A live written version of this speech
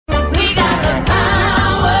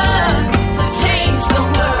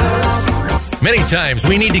Many times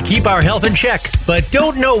we need to keep our health in check, but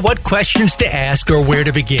don't know what questions to ask or where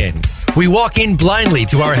to begin. We walk in blindly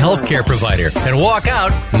to our healthcare provider and walk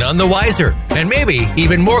out none the wiser, and maybe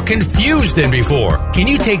even more confused than before. Can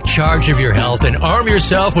you take charge of your health and arm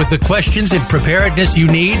yourself with the questions and preparedness you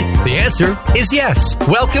need? The answer is yes.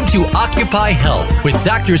 Welcome to Occupy Health with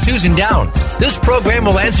Dr. Susan Downs. This program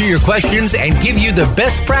will answer your questions and give you the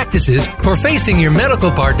best practices for facing your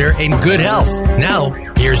medical partner in good health. Now,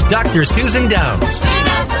 here's Dr. Susan Downs.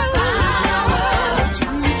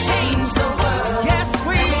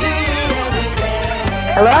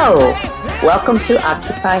 Hello, welcome to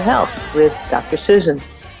Occupy Health with Dr. Susan.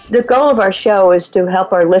 The goal of our show is to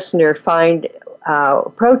help our listener find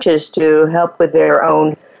approaches to help with their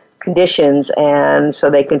own conditions, and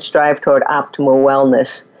so they can strive toward optimal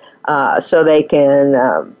wellness, so they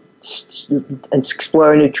can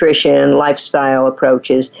explore nutrition, lifestyle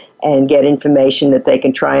approaches, and get information that they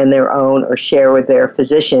can try on their own or share with their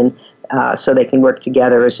physician, so they can work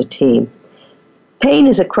together as a team. Pain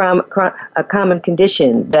is a common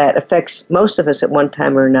condition that affects most of us at one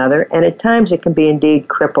time or another, and at times it can be indeed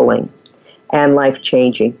crippling and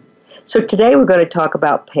life-changing. So today we're going to talk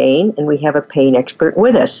about pain, and we have a pain expert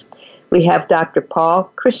with us. We have Dr. Paul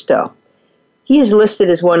Christo. He is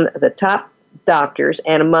listed as one of the top doctors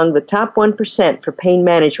and among the top 1% for pain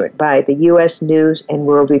management by the U.S. News and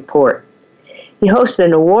World Report. He hosts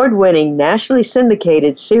an award-winning, nationally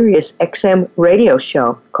syndicated Sirius XM radio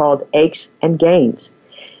show called Aches and Gains.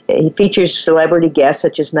 He features celebrity guests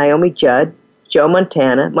such as Naomi Judd, Joe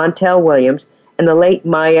Montana, Montel Williams, and the late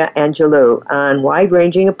Maya Angelou on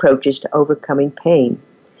wide-ranging approaches to overcoming pain.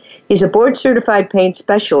 He's a board-certified pain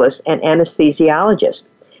specialist and anesthesiologist.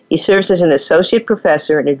 He serves as an associate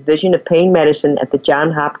professor in a division of pain medicine at the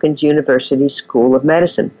Johns Hopkins University School of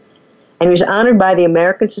Medicine. And he was honored by the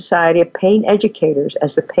American Society of Pain Educators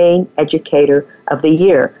as the Pain Educator of the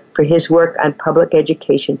Year for his work on public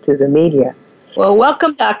education through the media. Well,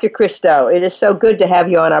 welcome, Dr. Christo. It is so good to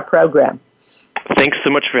have you on our program. Thanks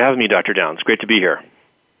so much for having me, Dr. Downs. Great to be here.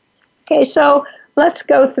 Okay, so let's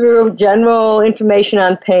go through general information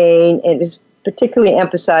on pain, and is particularly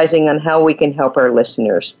emphasizing on how we can help our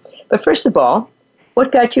listeners. But first of all,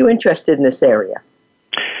 what got you interested in this area?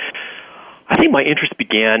 I think my interest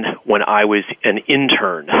began when I was an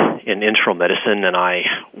intern in internal medicine, and I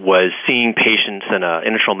was seeing patients in an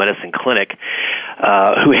internal medicine clinic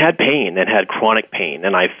who had pain and had chronic pain,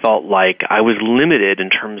 and I felt like I was limited in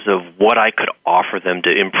terms of what I could offer them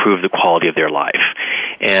to improve the quality of their life.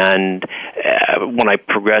 And when I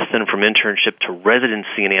progressed then from internship to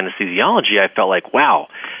residency in anesthesiology, I felt like, wow,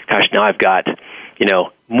 gosh, now I've got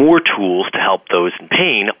more tools to help those in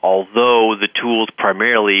pain, although the tools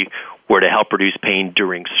primarily were to help reduce pain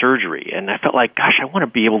during surgery. And I felt like, gosh, I want to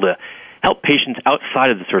be able to help patients outside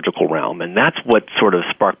of the surgical realm. And that's what sort of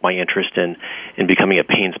sparked my interest in becoming a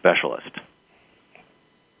pain specialist.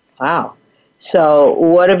 Wow. So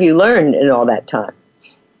what have you learned in all that time?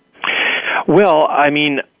 Well, I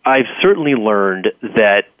mean, I've certainly learned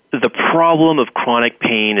that the problem of chronic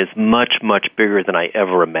pain is much, much bigger than I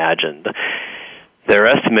ever imagined. There are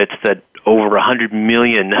estimates that over 100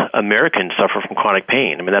 million Americans suffer from chronic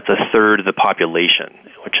pain. I mean, that's a third of the population,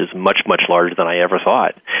 which is much, much larger than I ever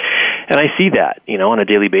thought. And I see that, on a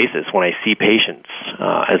daily basis when I see patients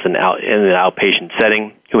in an outpatient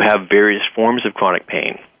setting who have various forms of chronic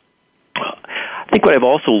pain. I think what I've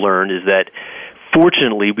also learned is that,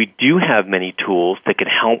 fortunately, we do have many tools that can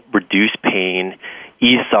help reduce pain,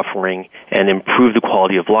 ease suffering, and improve the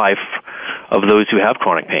quality of life of those who have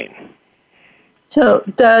chronic pain. So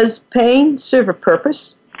does pain serve a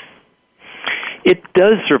purpose? It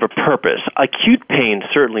does serve a purpose. Acute pain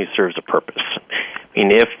certainly serves a purpose. I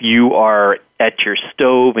mean, if you are at your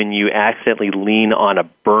stove and you accidentally lean on a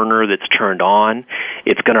burner that's turned on,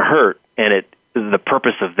 it's going to hurt. And the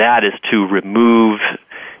purpose of that is to remove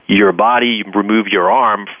your body, remove your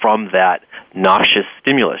arm from that noxious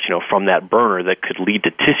stimulus, from that burner that could lead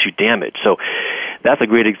to tissue damage. So that's a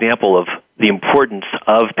great example of the importance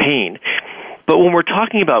of pain. But when we're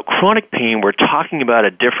talking about chronic pain, we're talking about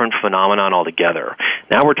a different phenomenon altogether.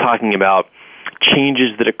 Now we're talking about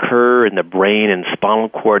changes that occur in the brain and spinal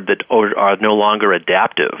cord that are no longer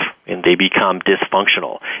adaptive, and they become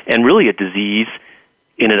dysfunctional, and really a disease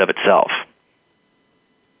in and of itself.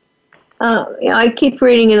 I keep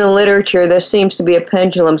reading in the literature there seems to be a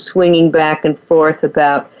pendulum swinging back and forth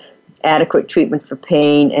about adequate treatment for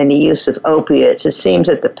pain and the use of opiates. It seems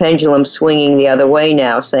that the pendulum's swinging the other way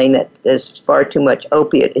now, saying that there's far too much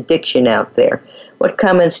opiate addiction out there. What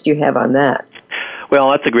comments do you have on that? Well,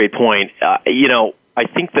 that's a great point. I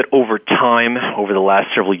think that over time, over the last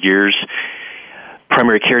several years,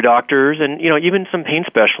 primary care doctors and, even some pain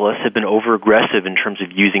specialists have been over-aggressive in terms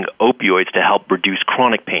of using opioids to help reduce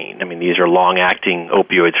chronic pain. I mean, these are long-acting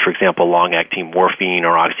opioids, for example, long-acting morphine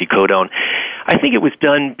or oxycodone. I think it was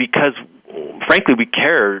done because, frankly, we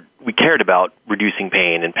cared about reducing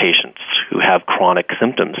pain in patients who have chronic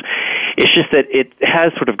symptoms. It's just that it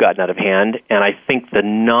has sort of gotten out of hand, and I think the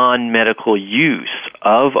non-medical use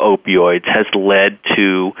of opioids has led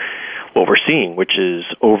to what we're seeing, which is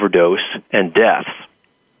overdose and deaths.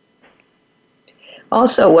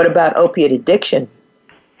 Also, what about opiate addiction?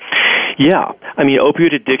 Yeah, I mean,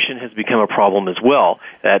 opioid addiction has become a problem as well.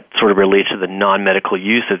 That sort of relates to the non-medical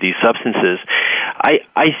use of these substances.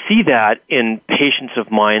 I see that in patients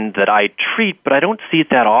of mine that I treat, but I don't see it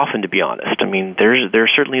that often, to be honest. I mean, there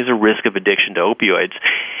certainly is a risk of addiction to opioids.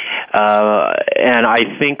 And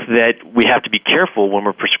I think that we have to be careful when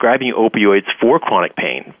we're prescribing opioids for chronic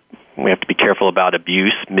pain. We have to be careful about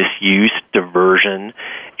abuse, misuse, diversion,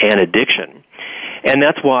 and addiction. And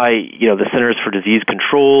that's why, the Centers for Disease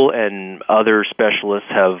Control and other specialists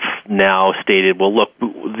have now stated, well, look,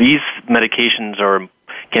 these medications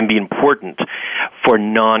can be important for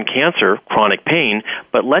non-cancer chronic pain,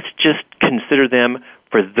 but let's just consider them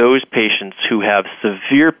for those patients who have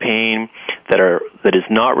severe pain that is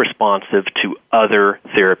not responsive to other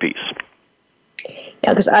therapies.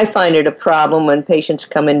 Yeah, because I find it a problem when patients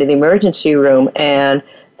come into the emergency room and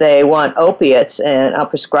they want opiates, and I'll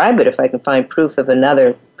prescribe it if I can find proof of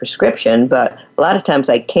another prescription, but a lot of times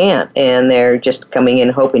I can't, and they're just coming in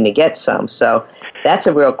hoping to get some. So that's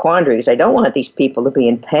a real quandary, because I don't want these people to be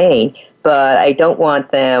in pain, but I don't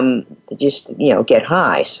want them to just, get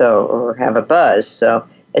high or have a buzz. So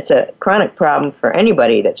it's a chronic problem for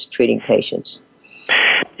anybody that's treating patients.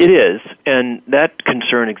 It is, and that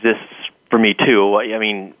concern exists for me too. I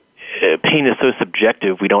mean, pain is so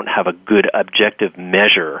subjective, we don't have a good objective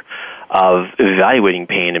measure of evaluating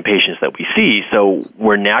pain in patients that we see, so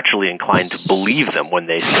we're naturally inclined to believe them when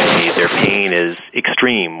they say their pain is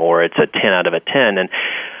extreme or it's a 10 out of a 10. And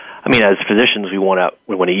I mean, as physicians, we want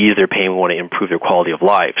to ease their pain, we want to improve their quality of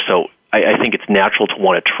life. So I think it's natural to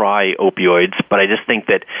want to try opioids, but I just think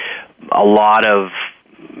that a lot of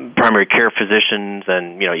primary care physicians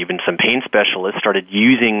and even some pain specialists started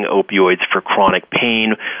using opioids for chronic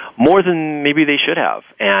pain more than maybe they should have,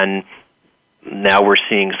 and now we're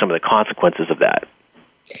seeing some of the consequences of that.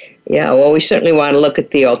 Yeah, well, we certainly want to look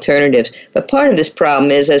at the alternatives. But part of this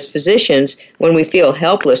problem is, as physicians, when we feel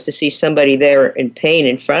helpless to see somebody there in pain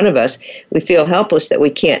in front of us, we feel helpless that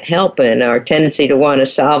we can't help, and our tendency to want to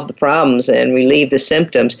solve the problems and relieve the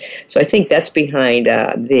symptoms. So I think that's behind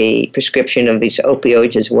the prescription of these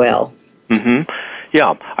opioids as well. Mm-hmm.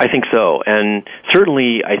 Yeah, I think so. And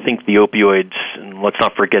certainly I think the opioids, and let's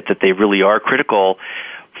not forget that they really are critical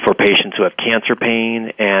for patients who have cancer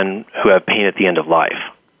pain and who have pain at the end of life.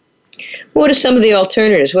 What are some of the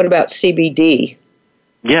alternatives? What about CBD?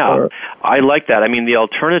 Yeah, I like that. I mean, the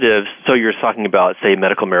alternatives, so you're talking about, say,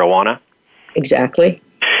 medical marijuana? Exactly.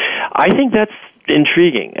 I think that's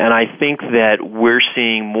intriguing, and I think that we're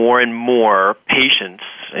seeing more and more patients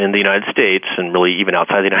in the United States, and really even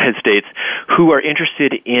outside the United States, who are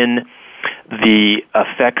interested in the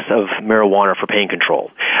effects of marijuana for pain control.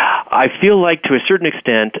 I feel like, to a certain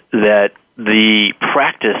extent, that the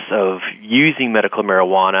practice of using medical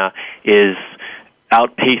marijuana is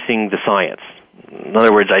outpacing the science. In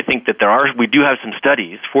other words, I think that we do have some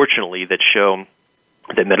studies, fortunately, that show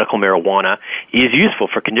that medical marijuana is useful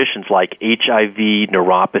for conditions like HIV,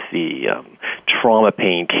 neuropathy, trauma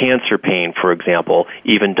pain, cancer pain, for example,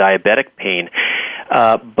 even diabetic pain.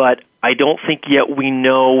 But I don't think yet we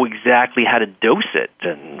know exactly how to dose it,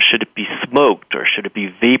 and should it be smoked or should it be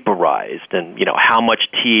vaporized, and how much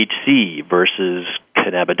THC versus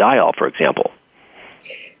cannabidiol, for example.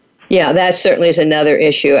 Yeah, that certainly is another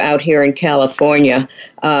issue out here in California.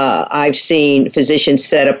 I've seen physicians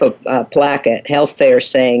set up a plaque at health fairs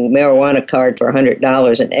saying marijuana card for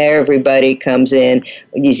 $100, and everybody comes in,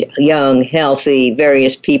 these young, healthy,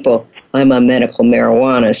 various people. I'm on medical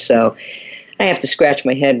marijuana, so I have to scratch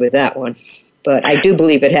my head with that one. But I do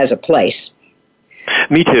believe it has a place.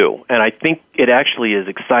 Me too. And I think it actually is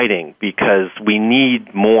exciting because we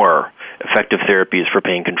need more effective therapies for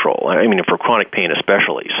pain control. I mean, for chronic pain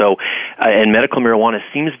especially. So, and medical marijuana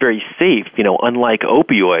seems very safe. Unlike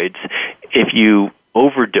opioids, if you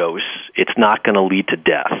overdose, it's not going to lead to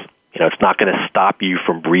death. It's not going to stop you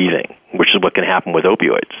from breathing, which is what can happen with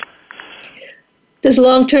opioids. Does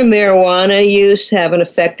long-term marijuana use have an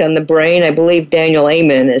effect on the brain? I believe Daniel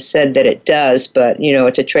Amen has said that it does, but,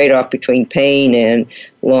 it's a trade-off between pain and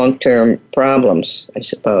long-term problems, I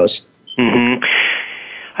suppose. Mm-hmm.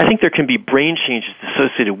 I think there can be brain changes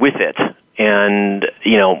associated with it, And,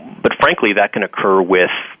 but frankly, that can occur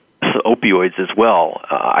with opioids as well.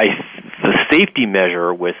 The safety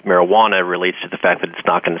measure with marijuana relates to the fact that it's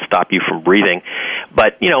not going to stop you from breathing.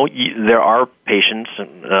 But, there are patients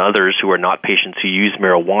and others who are not patients who use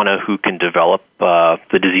marijuana who can develop the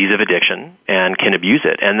disease of addiction and can abuse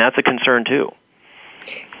it. And that's a concern, too.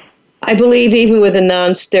 I believe even with the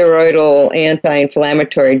non-steroidal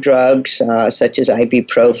anti-inflammatory drugs, such as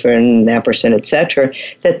ibuprofen, naproxen, etc.,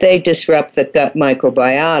 that they disrupt the gut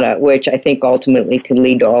microbiota, which I think ultimately can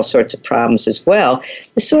lead to all sorts of problems as well.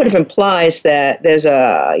 This sort of implies that there's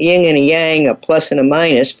a yin and a yang, a plus and a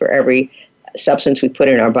minus for every substance we put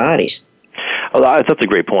in our bodies. Well, that's a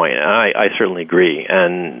great point. I certainly agree.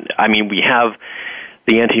 And, we have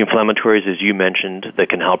the anti-inflammatories, as you mentioned, that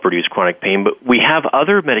can help reduce chronic pain. But we have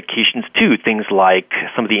other medications, too, things like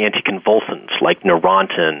some of the anticonvulsants, like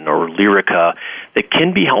Neurontin or Lyrica, that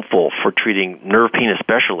can be helpful for treating nerve pain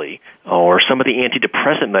especially, or some of the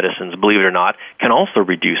antidepressant medicines, believe it or not, can also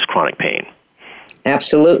reduce chronic pain.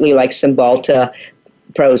 Absolutely, like Cymbalta,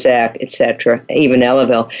 Prozac, etc., even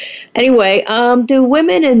Elavil. Anyway, do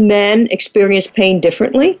women and men experience pain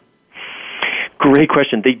differently? Great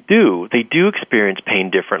question. They do. They do experience pain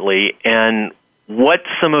differently, and what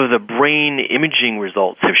some of the brain imaging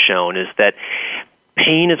results have shown is that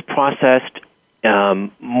pain is processed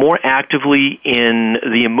more actively in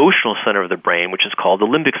the emotional center of the brain, which is called the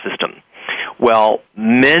limbic system. Well,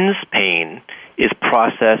 men's pain is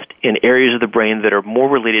processed in areas of the brain that are more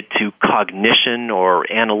related to cognition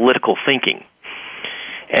or analytical thinking.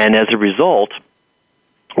 And as a result,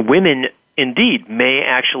 women indeed may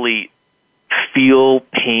actually feel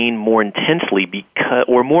pain more intensely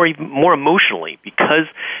or more emotionally because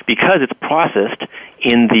it's processed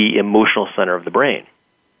in the emotional center of the brain.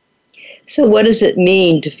 So what does it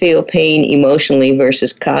mean to feel pain emotionally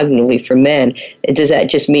versus cognitively for men? Does that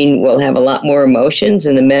just mean we'll have a lot more emotions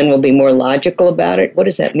and the men will be more logical about it? What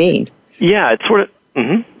does that mean? Yeah, it sort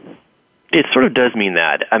of does mean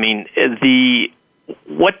that.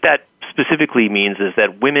 What that specifically means is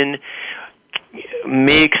that women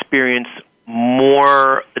may experience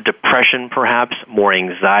more depression, perhaps, more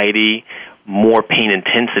anxiety, more pain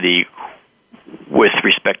intensity with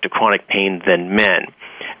respect to chronic pain than men.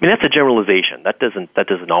 That's a generalization. That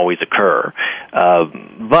doesn't always occur.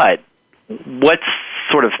 But what's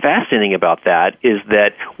sort of fascinating about that is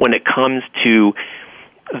that when it comes to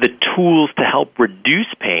the tools to help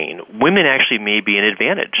reduce pain, women actually may be at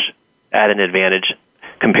an advantage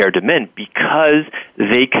compared to men, because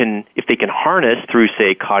if they can harness through,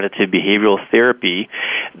 say, cognitive behavioral therapy,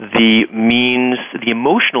 the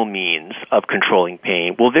emotional means of controlling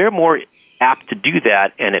pain, well, they're more apt to do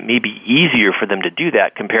that, and it may be easier for them to do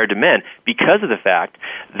that compared to men because of the fact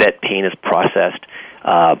that pain is processed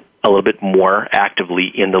a little bit more actively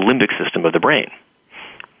in the limbic system of the brain.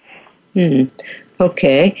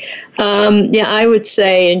 Okay. I would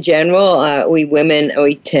say in general, we women,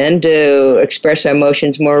 we tend to express our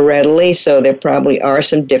emotions more readily, so there probably are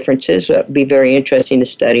some differences. It would be very interesting to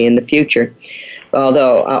study in the future,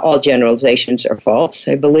 although all generalizations are false,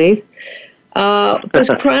 I believe. Does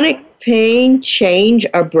chronic pain change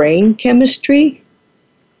our brain chemistry?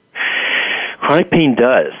 Chronic pain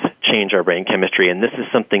does change our brain chemistry, and this is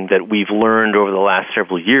something that we've learned over the last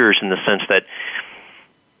several years in the sense that,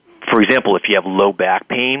 for example, if you have low back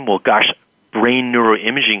pain, brain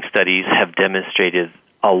neuroimaging studies have demonstrated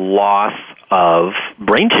a loss of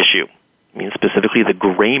brain tissue. Specifically the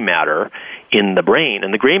gray matter in the brain.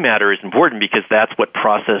 And the gray matter is important because that's what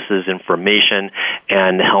processes information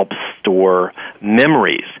and helps store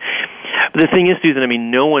memories. But the thing is,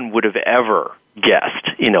 Susan, no one would have ever guessed,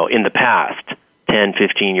 in the past, 10,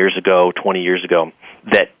 15 years ago, 20 years ago,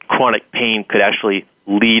 that chronic pain could actually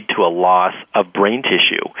lead to a loss of brain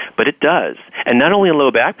tissue. But it does. And not only in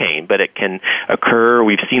low back pain, but it can occur,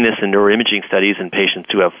 we've seen this in neuroimaging studies in patients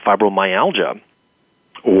who have fibromyalgia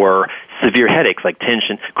or severe headaches like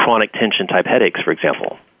chronic tension type headaches, for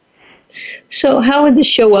example. So how would this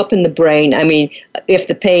show up in the brain? If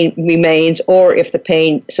the pain remains or if the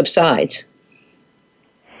pain subsides?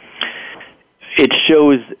 It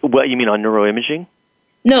shows, what you mean on neuroimaging?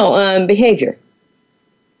 No, behavior,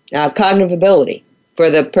 cognitive ability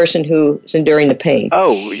for the person who's enduring the pain.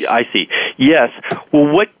 Oh, I see. Yes. Well,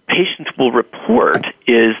 what patients will report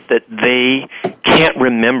is that they can't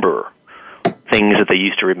remember things that they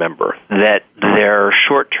used to remember, that their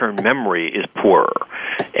short-term memory is poorer,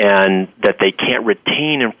 and that they can't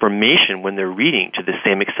retain information when they're reading to the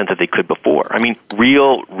same extent that they could before.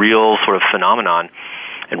 Real sort of phenomenon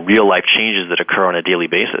and real-life changes that occur on a daily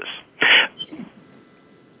basis.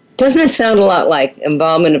 Doesn't it sound a lot like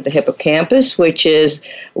involvement of the hippocampus, which is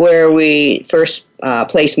where we first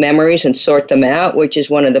place memories and sort them out, which is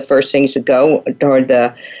one of the first things to go toward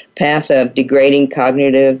the path of degrading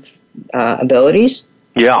cognitive abilities?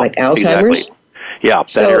 Yeah, like Alzheimer's? Exactly. Yeah,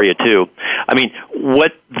 that area too. I mean,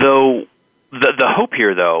 what though? The hope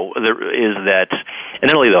here, though, is that, and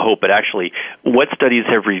not only the hope, but actually what studies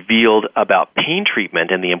have revealed about pain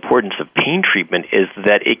treatment and the importance of pain treatment is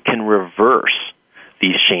that it can reverse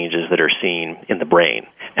these changes that are seen in the brain.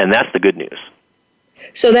 And that's the good news.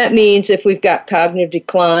 So that means if we've got cognitive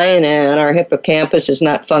decline and our hippocampus is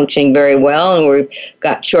not functioning very well and we've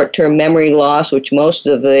got short-term memory loss, which most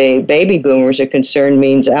of the baby boomers are concerned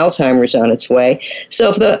means Alzheimer's on its way.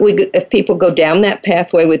 So if people go down that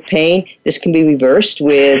pathway with pain, this can be reversed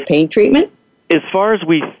with pain treatment? As far as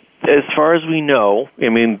we know, I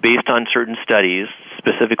mean, based on certain studies,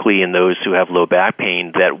 specifically in those who have low back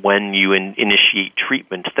pain, that when you initiate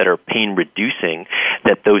treatments that are pain-reducing,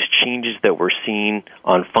 that those changes that we're seeing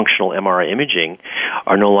on functional MRI imaging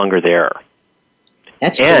are no longer there.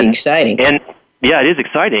 That's pretty exciting. And yeah, it is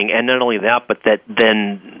exciting. And not only that, but that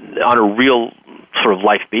then on a real sort of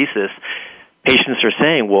life basis, patients are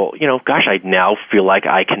saying, well, gosh, I now feel like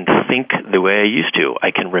I can think the way I used to. I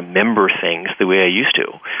can remember things the way I used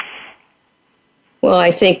to. Well,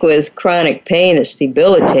 I think with chronic pain, it's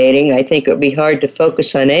debilitating. I think it would be hard to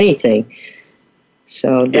focus on anything.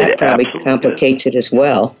 So that probably complicates it as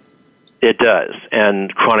well. It does.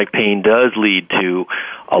 And chronic pain does lead to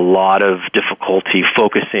a lot of difficulty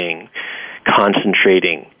focusing,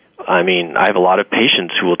 concentrating. I mean, I have a lot of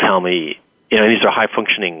patients who will tell me, these are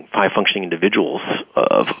high-functioning individuals,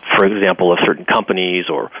 for example, of certain companies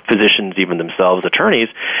or physicians, even themselves, attorneys,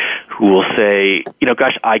 who will say,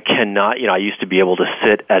 gosh, I cannot, I used to be able to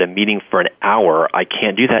sit at a meeting for an hour. I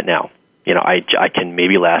can't do that now. I can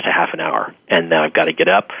maybe last a half an hour, and then I've got to get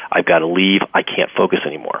up, I've got to leave, I can't focus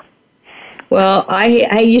anymore. Well,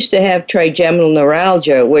 I used to have trigeminal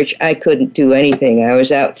neuralgia, which I couldn't do anything. I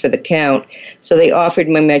was out for the count. So they offered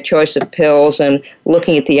me my choice of pills, and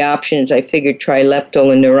looking at the options, I figured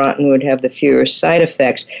trileptal and Neurontin would have the fewest side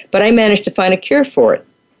effects. But I managed to find a cure for it.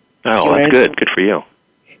 Oh, that's good. Good for you.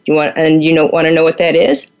 Want to know what that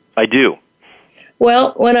is? I do.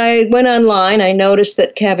 Well, when I went online, I noticed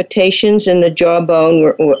that cavitations in the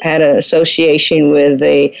jawbone had an association with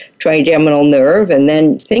the trigeminal nerve. And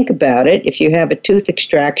then think about it. If you have a tooth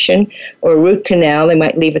extraction or a root canal, they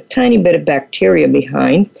might leave a tiny bit of bacteria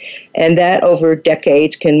behind. And that over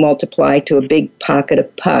decades can multiply to a big pocket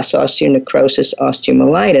of pus, osteonecrosis,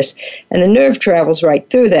 osteomyelitis. And the nerve travels right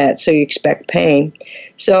through that, so you expect pain.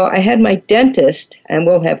 So I had my dentist, and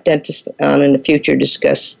we'll have dentists on in the future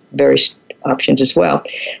discuss various options as well,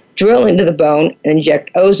 drill into the bone and inject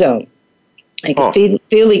ozone. I could feel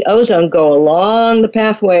the ozone go along the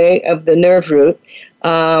pathway of the nerve root,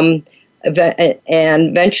 and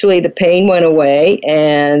eventually the pain went away,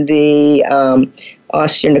 and the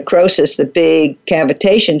osteonecrosis, the big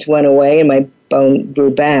cavitations went away, and my bone grew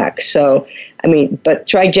back. So, but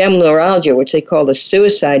trigeminal neuralgia, which they call the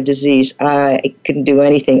suicide disease, I couldn't do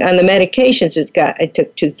anything. On the medications, I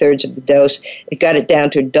took 2/3 of the dose. It got it down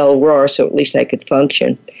to a dull roar, so at least I could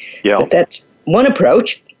function. Yeah. But that's one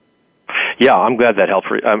approach. Yeah, I'm glad that helped.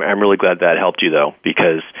 I'm really glad that helped you, though,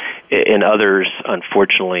 because in others,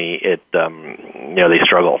 unfortunately, they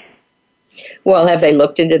struggle. Well, have they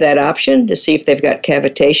looked into that option to see if they've got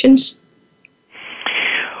cavitations?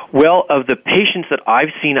 Well, of the patients that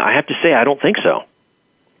I've seen, I have to say I don't think so.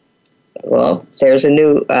 Well, there's a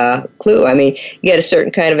new clue. You get a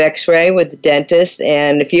certain kind of X-ray with the dentist,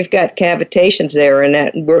 and if you've got cavitations there and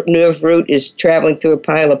that nerve root is traveling through a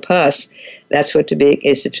pile of pus, that's what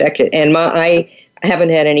is suspected. And I haven't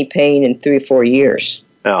had any pain in 3 or 4 years.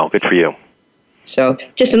 Oh, good for you. So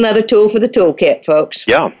just another tool for the toolkit, folks.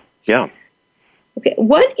 Yeah. Okay,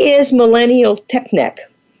 what is millennial tech neck?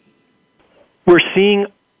 We're seeing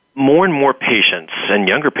more and more patients and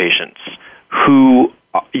younger patients who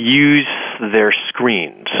use their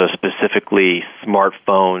screens, so specifically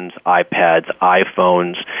smartphones, iPads,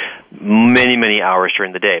 iPhones, many, many hours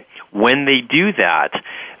during the day. When they do that,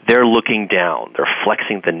 they're looking down. They're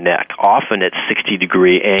flexing the neck, often at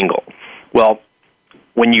 60-degree angle. Well,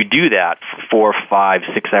 when you do that for 4, 5,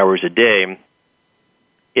 6 hours a day,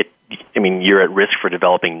 you're at risk for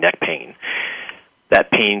developing neck pain. That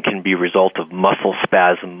pain can be a result of muscle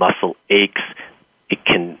spasm, muscle aches. It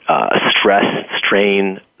can stress,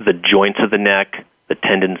 strain the joints of the neck, the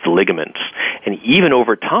tendons, the ligaments. And even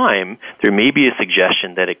over time, there may be a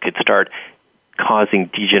suggestion that it could start causing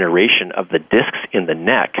degeneration of the discs in the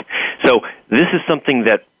neck. So this is something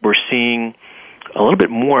that we're seeing a little bit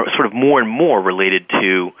more, sort of more and more related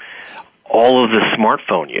to all of the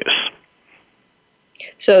smartphone use.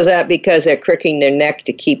 So is that because they're cricking their neck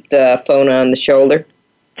to keep the phone on the shoulder?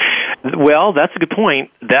 Well, that's a good point.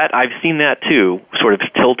 That I've seen that too, sort of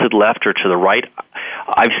tilted left or to the right.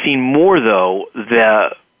 I've seen more, though,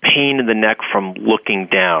 the pain in the neck from looking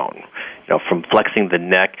down, from flexing the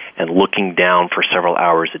neck and looking down for several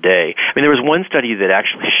hours a day. I mean, there was one study that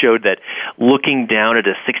actually showed that looking down at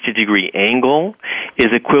a 60-degree angle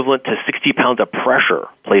is equivalent to 60 pounds of pressure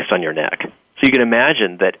placed on your neck. So you can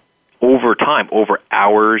imagine that over time, over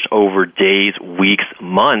hours, over days, weeks,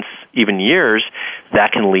 months, even years,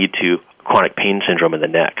 that can lead to chronic pain syndrome in the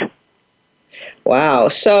neck. Wow.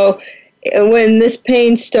 So when this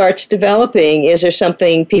pain starts developing, is there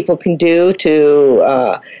something people can do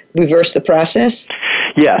to reverse the process?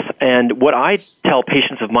 Yes, and what I tell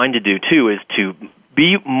patients of mine to do, too, is to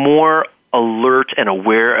be more alert and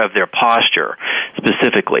aware of their posture,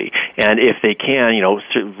 specifically. And if they can,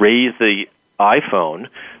 raise the iPhone,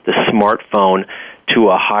 the smartphone, to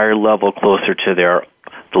a higher level closer to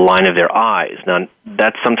the line of their eyes. Now,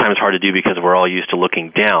 that's sometimes hard to do because we're all used to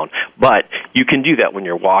looking down, but you can do that when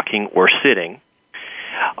you're walking or sitting.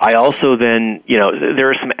 I also then, there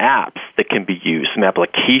are some apps that can be used, some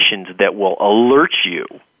applications that will alert you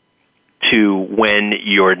to when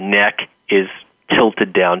your neck is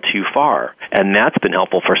tilted down too far, and that's been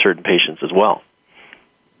helpful for certain patients as well.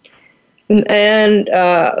 And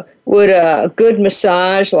would a good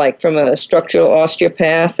massage, like from a structural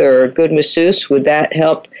osteopath or a good masseuse, would that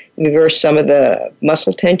help reverse some of the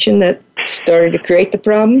muscle tension that started to create the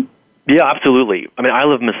problem? Yeah, absolutely. I mean, I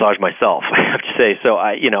love massage myself, I have to say. So,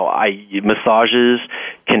 massages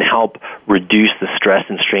can help reduce the stress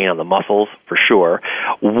and strain on the muscles, for sure.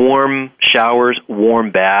 Warm showers,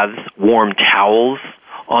 warm baths, warm towels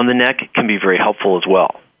on the neck can be very helpful as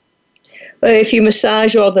well. If you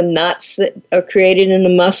massage all the knots that are created in the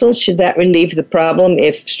muscles, should that relieve the problem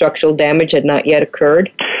if structural damage had not yet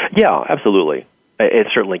occurred? Yeah, absolutely. It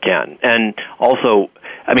certainly can. And also,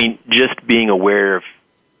 just being aware of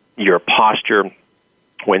your posture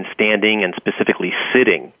when standing and specifically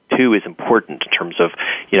sitting too is important in terms of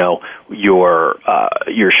a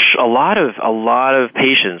lot of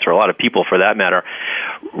patients, or a lot of people for that matter,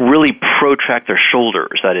 really protract their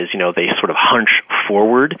shoulders. That is, they sort of hunch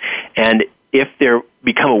forward, and if they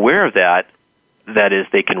become aware of that, that is,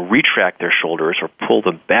 they can retract their shoulders or pull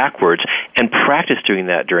them backwards, and practice doing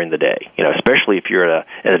that during the day. Especially if you're at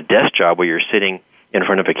a desk job where you're sitting in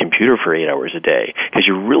front of a computer for 8 hours a day, because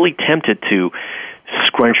you're really tempted to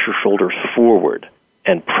scrunch your shoulders forward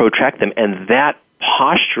and protract them, and that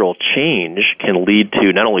postural change can lead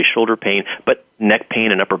to not only shoulder pain, but neck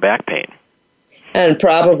pain and upper back pain. And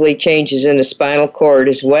probably changes in the spinal cord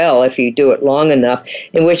as well if you do it long enough,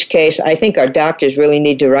 in which case I think our doctors really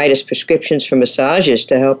need to write us prescriptions for massages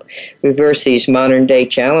to help reverse these modern-day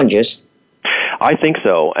challenges. I think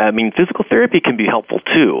so. Physical therapy can be helpful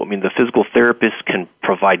too. The physical therapist can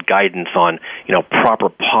provide guidance on, proper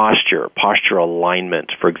posture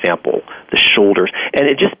alignment, for example, the shoulders.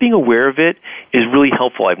 And just being aware of it is really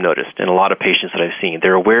helpful, I've noticed, in a lot of patients that I've seen.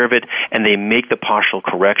 They're aware of it, and they make the postural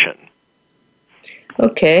correction.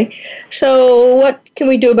 Okay. So what can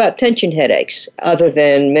we do about tension headaches other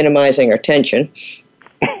than minimizing our tension?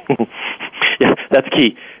 Yeah, that's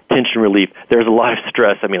key. Tension relief. There's a lot of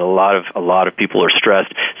stress. A lot of people are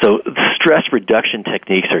stressed. So the stress reduction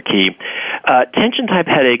techniques are key. Tension type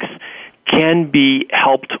headaches can be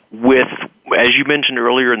helped with, as you mentioned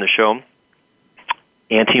earlier in the show,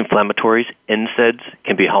 anti-inflammatories. NSAIDs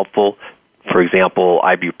can be helpful. For example,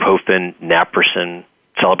 ibuprofen, naproxen,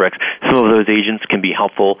 Celebrex. Some of those agents can be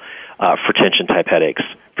helpful for tension type headaches,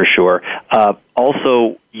 for sure.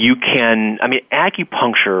 Also, you can,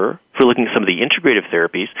 acupuncture, if we're looking at some of the integrative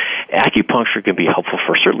therapies, acupuncture can be helpful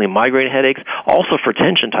for certainly migraine headaches, also for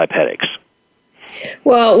tension type headaches.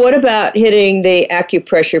 Well, what about hitting the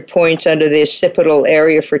acupressure points under the occipital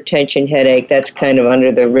area for tension headache? That's kind of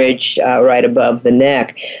under the ridge right above the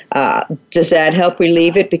neck. Does that help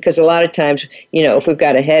relieve it? Because a lot of times, if we've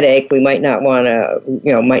got a headache, we might not want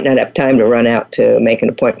to, might not have time to run out to make an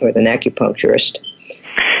appointment with an acupuncturist.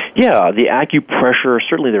 Yeah, the acupressure,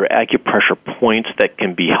 certainly there are acupressure points that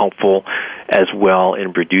can be helpful as well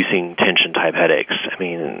in reducing tension type headaches.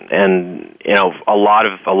 A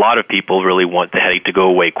lot of people really want the headache to go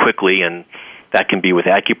away quickly, and that can be with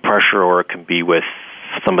acupressure, or it can be with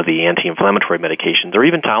some of the anti-inflammatory medications, or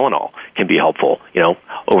even Tylenol can be helpful.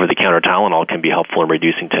 Over-the-counter Tylenol can be helpful in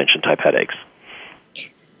reducing tension type headaches.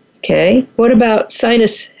 Okay. What about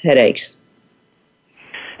sinus headaches?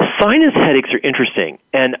 Sinus headaches are interesting,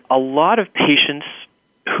 and a lot of patients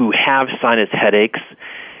who have sinus headaches,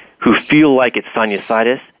 who feel like it's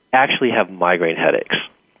sinusitis, actually have migraine headaches.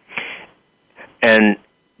 And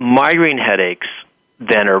migraine headaches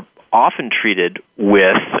then are often treated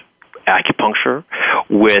with acupuncture,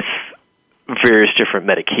 with various different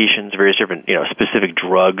medications, various different specific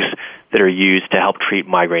drugs that are used to help treat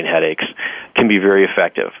migraine headaches can be very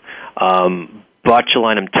effective.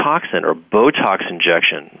 Botulinum toxin or Botox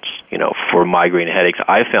injections, for migraine headaches,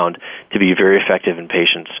 I found to be very effective in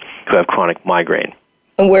patients who have chronic migraine.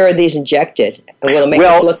 And where are these injected? Will it make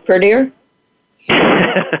it look prettier?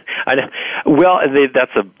 I know. Well,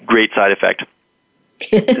 that's a great side effect.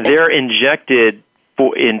 They're injected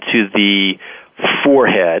into the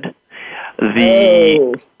forehead,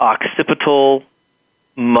 the occipital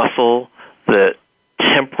muscle, the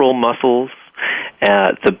temporal muscles,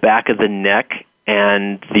 the back of the neck,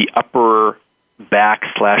 and the upper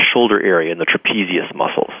back/shoulder area, and the trapezius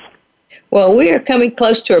muscles. Well, we are coming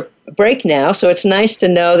close to a break now, so it's nice to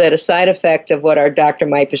know that a side effect of what our doctor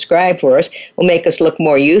might prescribe for us will make us look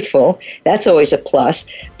more youthful. That's always a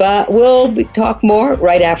plus. But we'll talk more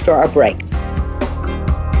right after our break.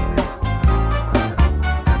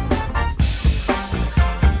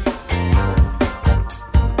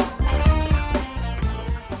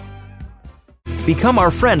 Become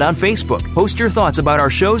our friend on Facebook. Post your thoughts about our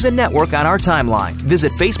shows and network on our timeline.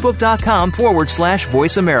 Visit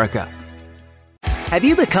Facebook.com/Voice America. Have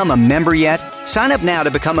you become a member yet? Sign up now to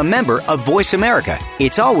become a member of Voice America.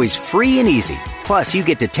 It's always free and easy. Plus, you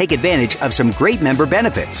get to take advantage of some great member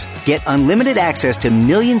benefits. Get unlimited access to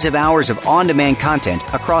millions of hours of on-demand content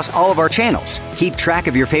across all of our channels. Keep track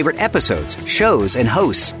of your favorite episodes, shows, and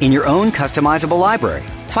hosts in your own customizable library.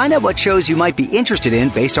 Find out what shows you might be interested in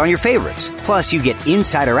based on your favorites. Plus, you get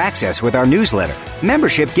insider access with our newsletter.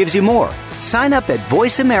 Membership gives you more. Sign up at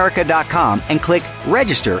voiceamerica.com and click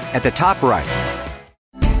Register at the top right.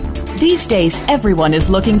 These days, everyone is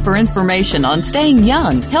looking for information on staying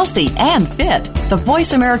young, healthy, and fit. The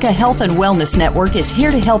Voice America Health and Wellness Network is here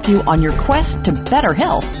to help you on your quest to better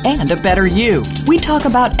health and a better you. We talk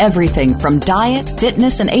about everything from diet,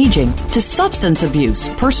 fitness, and aging to substance abuse,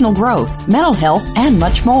 personal growth, mental health, and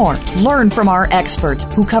much more. Learn from our experts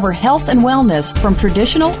who cover health and wellness from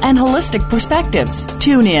traditional and holistic perspectives.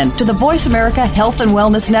 Tune in to the Voice America Health and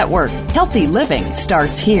Wellness Network. Healthy living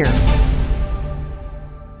starts here.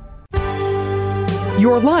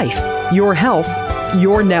 Your life, your health,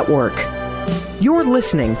 your network. You're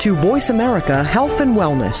listening to Voice America Health and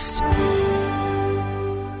Wellness.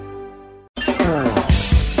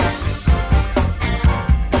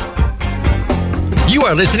 You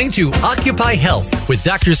are listening to Occupy Health with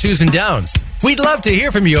Dr. Susan Downs. We'd love to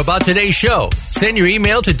hear from you about today's show. Send your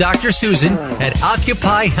email to Dr. Susan at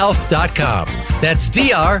occupyhealth.com. That's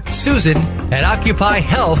Dr. Susan at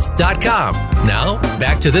occupyhealth.com. Now,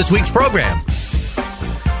 back to this week's program.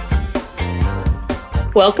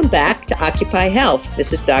 Welcome back to Occupy Health.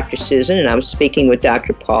 This is Dr. Susan, and I'm speaking with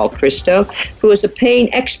Dr. Paul Christo, who is a pain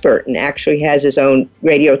expert and actually has his own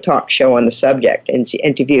radio talk show on the subject, and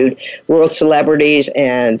interviewed world celebrities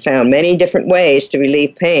and found many different ways to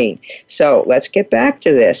relieve pain. So let's get back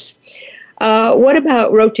to this. What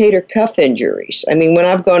about rotator cuff injuries? I mean, when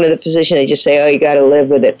I've gone to the physician, they just say, you got to live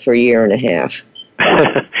with it for a year and a half.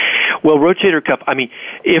 Well, rotator cuff,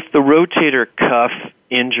 if the rotator cuff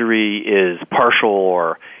injury is partial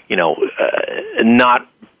or, not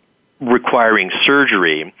requiring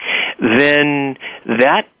surgery, then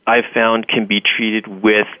that I've found can be treated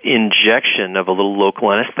with injection of a little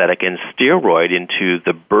local anesthetic and steroid into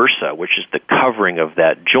the bursa, which is the covering of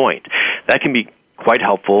that joint. That can be quite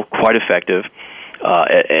helpful, quite effective,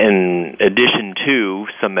 in addition to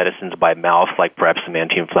some medicines by mouth, like perhaps some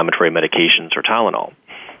anti-inflammatory medications or Tylenol.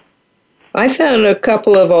 I found a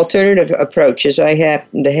couple of alternative approaches. I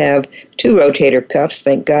happen to have 2 rotator cuffs.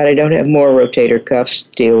 Thank God I don't have more rotator cuffs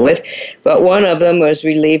to deal with. But one of them was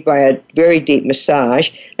relieved by a very deep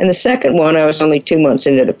massage. And the second one, I was only 2 months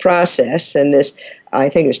into the process. And this, I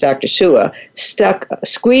think it was Dr. Sua,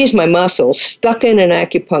 squeezed my muscles, stuck in an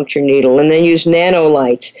acupuncture needle, and then used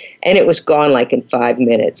nanolights. And it was gone like in 5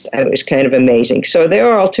 minutes. It was kind of amazing. So there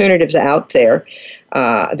are alternatives out there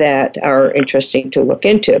that are interesting to look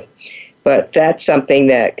into. But that's something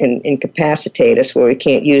that can incapacitate us where we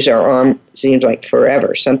can't use our arm, seems like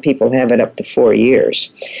forever. Some people have it up to 4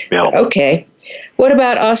 years. Yeah. Okay. What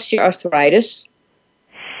about osteoarthritis?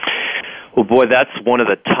 Well, boy, that's one of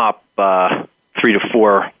the top 3 to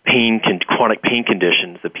 4 chronic pain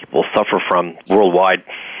conditions that people suffer from worldwide.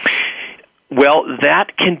 Well,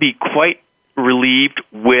 that can be quite relieved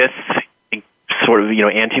with sort of,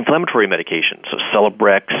 anti-inflammatory medications. So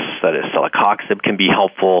Celebrex, that is celecoxib, can be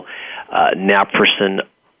helpful. Naproxen,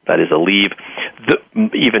 That is Aleve,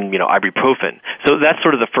 even ibuprofen. So that's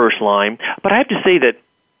sort of the first line. But I have to say that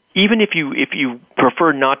even if you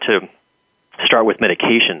prefer not to start with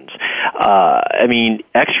medications,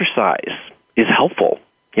 exercise is helpful,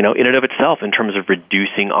 in and of itself in terms of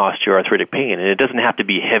reducing osteoarthritic pain. And it doesn't have to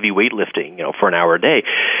be heavy weightlifting, for an hour a day.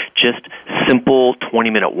 Just simple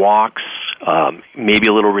 20-minute walks, maybe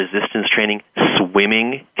a little resistance training.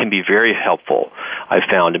 Swimming can be very helpful, I've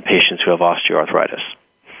found, in patients who have osteoarthritis.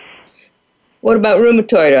 What about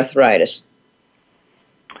rheumatoid arthritis?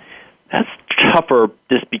 That's tougher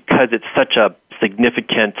just because it's such a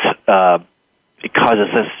significant, it causes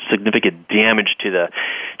such significant damage to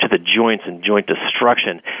the joints and joint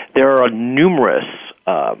destruction. There are numerous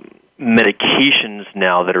medications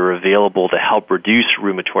now that are available to help reduce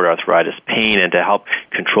rheumatoid arthritis pain and to help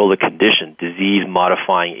control the condition,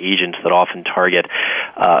 disease-modifying agents that often target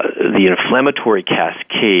the inflammatory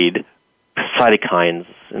cascade, cytokines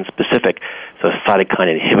in specific. So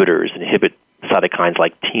cytokine inhibitors inhibit cytokines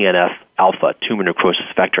like TNF-alpha, tumor necrosis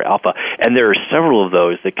factor alpha, and there are several of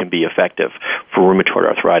those that can be effective for rheumatoid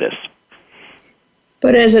arthritis.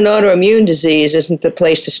 But as an autoimmune disease, isn't the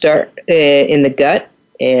place to start in the gut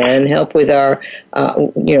and help with our,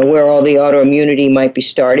 where all the autoimmunity might be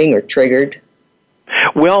starting or triggered?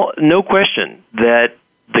 Well, no question that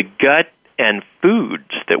the gut and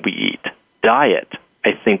foods that we eat, diet,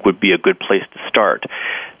 I think would be a good place to start.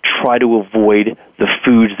 Try to avoid the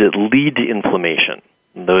foods that lead to inflammation.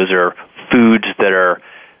 Those are foods that are,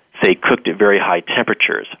 say, cooked at very high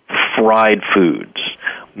temperatures, fried foods,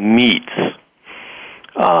 meats.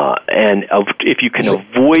 And if you can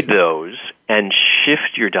avoid those and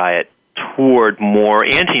shift your diet toward more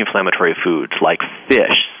anti-inflammatory foods like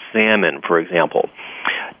fish, salmon, for example,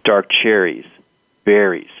 dark cherries,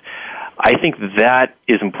 berries, I think that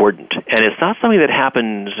is important. And it's not something that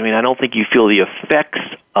happens, I don't think you feel the effects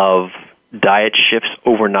of diet shifts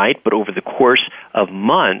overnight, but over the course of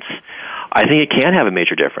months, I think it can have a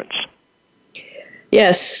major difference.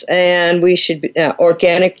 Yes, and we should,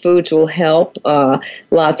 organic foods will help.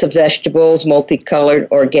 Lots of vegetables, multicolored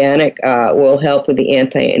organic, will help with the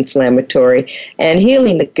anti-inflammatory and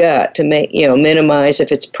healing the gut to make, minimize if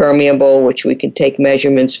it's permeable, which we can take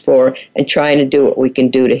measurements for, and trying to do what we can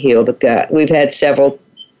do to heal the gut. We've had several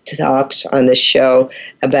talks on this show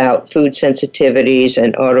about food sensitivities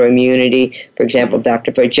and autoimmunity, for example,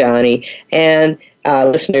 Dr. Vajani, and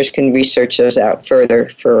listeners can research those out further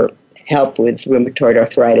for help with rheumatoid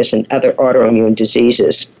arthritis and other autoimmune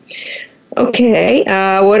diseases. Okay,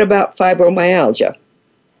 what about fibromyalgia?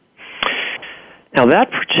 Now that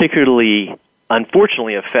particularly,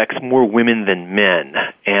 unfortunately, affects more women than men,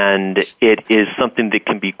 and it is something that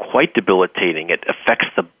can be quite debilitating. It affects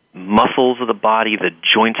the muscles of the body, the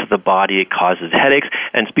joints of the body. It causes headaches.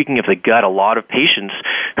 And speaking of the gut, a lot of patients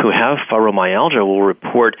who have fibromyalgia will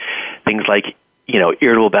report things like,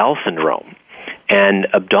 irritable bowel syndrome and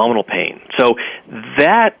abdominal pain. So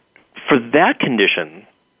for that condition,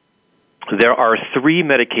 there are 3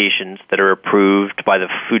 medications that are approved by the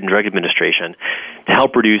Food and Drug Administration to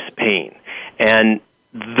help reduce pain. And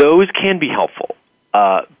those can be helpful.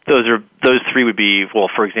 Those 3 would be,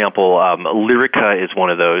 for example, Lyrica is one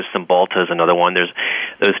of those, Cymbalta is another one.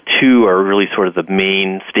 Those 2 are really sort of the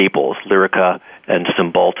main staples, Lyrica and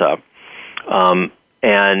Cymbalta.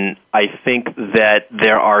 And I think that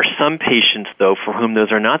there are some patients, though, for whom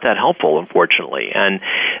those are not that helpful, unfortunately. And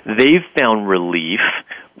they've found relief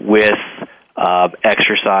with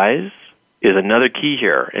exercise is another key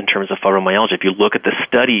here in terms of fibromyalgia. If you look at the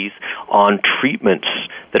studies on treatments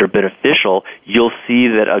that are beneficial, you'll see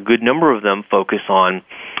that a good number of them focus on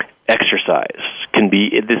exercise.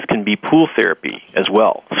 This can be pool therapy as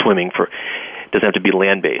well. Swimming doesn't have to be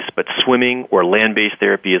land-based, but swimming or land-based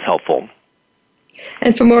therapy is helpful.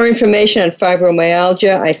 And for more information on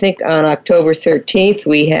fibromyalgia, I think on October 13th,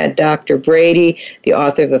 we had Dr. Brady, the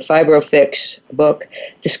author of the FibroFix book,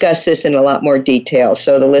 discuss this in a lot more detail,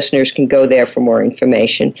 so the listeners can go there for more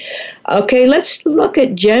information. Okay, let's look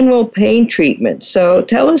at general pain treatments. So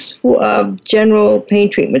tell us general pain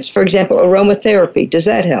treatments. For example, aromatherapy. Does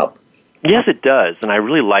that help? Yes, it does, and I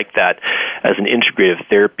really like that as an integrative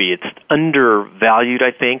therapy. It's undervalued,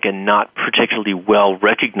 I think, and not particularly well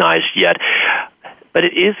recognized yet. But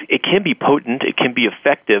it can be potent, it can be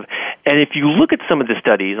effective, and if you look at some of the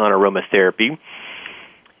studies on aromatherapy,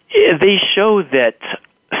 they show that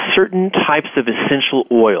certain types of essential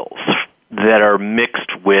oils that are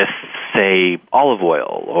mixed with, say, olive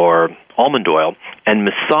oil or almond oil and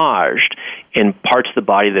massaged in parts of the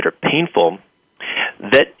body that are painful,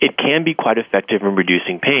 that it can be quite effective in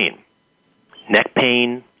reducing pain. Neck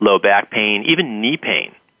pain, low back pain, even knee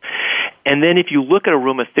pain. And then if you look at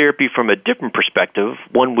aromatherapy from a different perspective,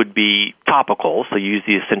 one would be topical, so use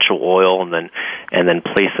the essential oil and then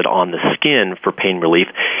place it on the skin for pain relief.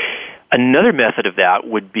 Another method of that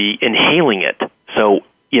would be inhaling it. So,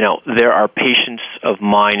 there are patients of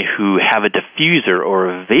mine who have a diffuser or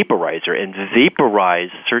a vaporizer and vaporize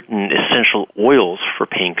certain essential oils for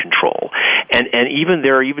pain control. And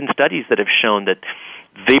there are even studies that have shown that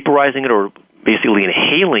vaporizing it or basically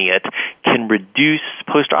inhaling it can reduce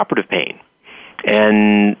postoperative pain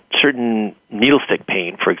and certain needle stick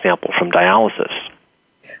pain, for example, from dialysis.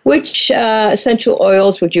 Which essential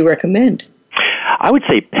oils would you recommend? I would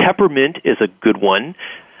say peppermint is a good one.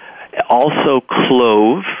 Also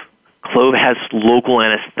clove. Clove has local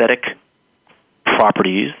anesthetic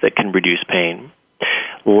properties that can reduce pain.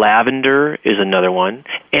 Lavender is another one,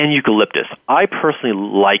 and eucalyptus. I personally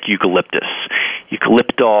like eucalyptus.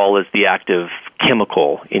 Eucalyptol is the active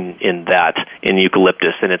chemical in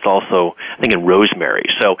eucalyptus, and it's also, I think, in rosemary.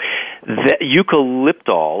 So the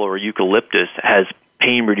eucalyptol or eucalyptus has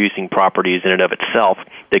pain-reducing properties in and of itself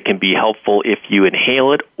that can be helpful if you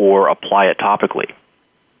inhale it or apply it topically.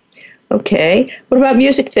 Okay. What about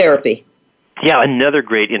music therapy? Yeah, another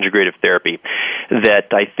great integrative therapy that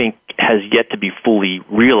I think has yet to be fully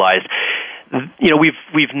realized.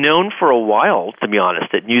 We've known for a while, to be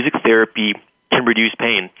honest, that music therapy can reduce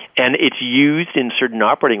pain, and it's used in certain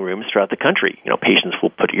operating rooms throughout the country. Patients will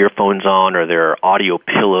put earphones on, or there are audio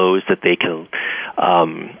pillows that they can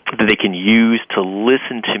use to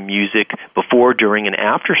listen to music before, during, and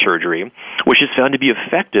after surgery, which is found to be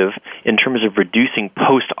effective in terms of reducing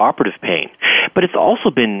post-operative pain. But it's also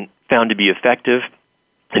been found to be effective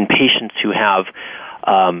in patients who have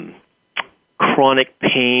chronic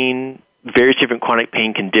pain, various different chronic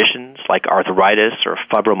pain conditions like arthritis or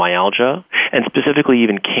fibromyalgia, and specifically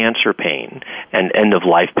even cancer pain and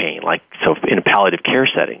end-of-life pain, so in palliative care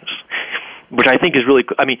settings, which I think is really,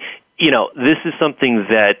 this is something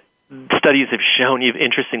that studies have shown,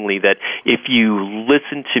 interestingly, that if you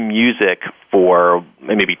listen to music for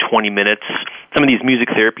maybe 20 minutes, some of these music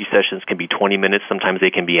therapy sessions can be 20 minutes, sometimes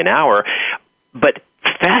they can be an hour, but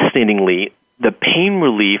fascinatingly, the pain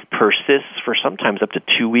relief persists for sometimes up to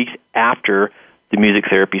 2 weeks after the music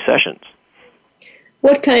therapy sessions.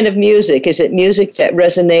 What kind of music? Is it music that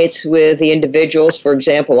resonates with the individuals? For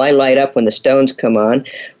example, I light up when the Stones come on.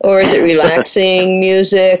 Or is it relaxing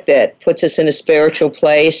music that puts us in a spiritual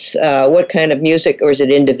place? What kind of music, or is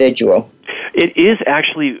it individual? It is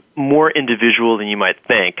actually more individual than you might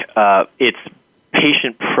think. It's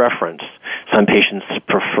patient preference. Some patients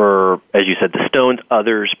prefer, as you said, the Stones.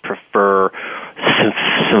 Others prefer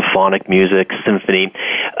symphonic music, symphony.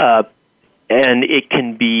 And it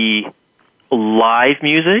can be live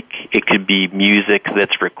music. It could be music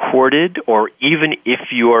that's recorded, or even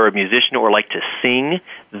if you are a musician or like to sing,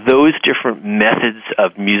 those different methods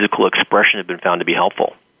of musical expression have been found to be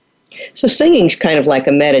helpful. So singing's kind of like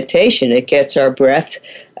a meditation. It gets our breath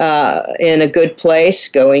in a good place,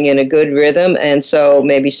 going in a good rhythm, and so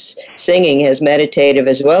maybe singing has meditative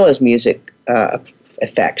as well as music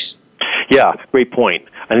effects. Yeah, great point.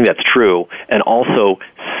 I think that's true. And also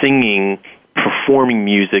singing, performing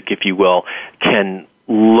music, if you will, can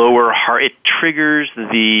lower heart. It triggers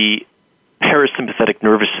the parasympathetic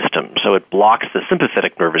nervous system. So it blocks the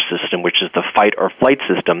sympathetic nervous system, which is the fight or flight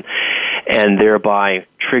system, and thereby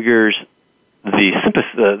triggers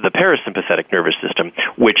the parasympathetic nervous system,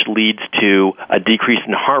 which leads to a decrease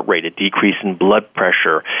in heart rate, a decrease in blood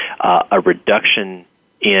pressure, a reduction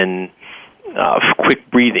in quick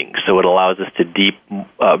breathing. So it allows us to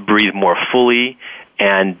breathe more fully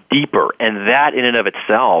and deeper. And that in and of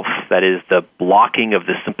itself, that is the blocking of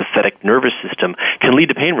the sympathetic nervous system, can lead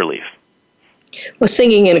to pain relief. Well,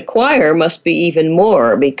 singing in a choir must be even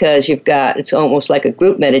more, because it's almost like a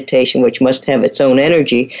group meditation, which must have its own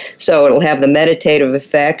energy. So it'll have the meditative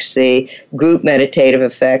effects, the group meditative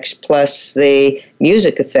effects, plus the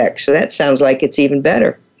music effects. So that sounds like it's even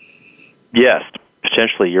better. Yes,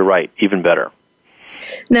 potentially, you're right, even better.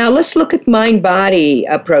 Now, let's look at mind-body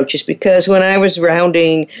approaches, because when I was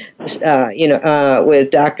rounding, with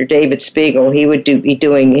Dr. David Spiegel, he would be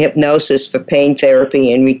doing hypnosis for pain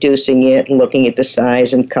therapy and reducing it and looking at the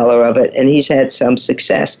size and color of it, and he's had some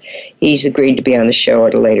success. He's agreed to be on the show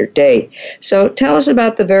at a later date. So tell us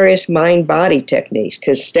about the various mind-body techniques,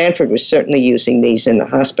 because Stanford was certainly using these in the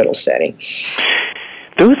hospital setting.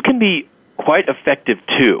 Those can be quite effective,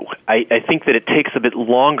 too. I think that it takes a bit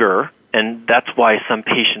longer, and that's why some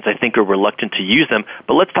patients, I think, are reluctant to use them.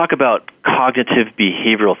 But let's talk about cognitive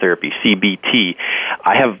behavioral therapy, CBT.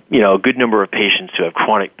 I have, a good number of patients who have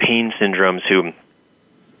chronic pain syndromes who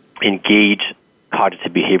engage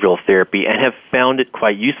cognitive behavioral therapy and have found it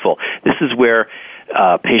quite useful. This is where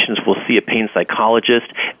patients will see a pain psychologist,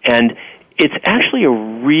 and it's actually a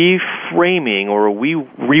reframing or a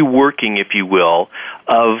reworking, if you will,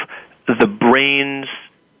 of the brain's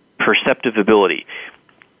perceptive ability.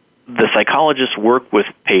 The psychologists work with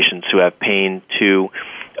patients who have pain to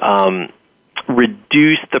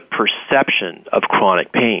reduce the perception of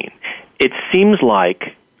chronic pain. It seems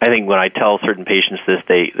like, I think when I tell certain patients this,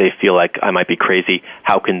 they feel like I might be crazy.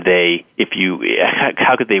 How could they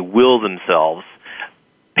will themselves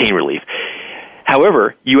pain relief?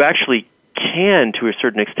 However, you actually can, to a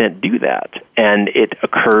certain extent, do that, and it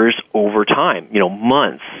occurs over time,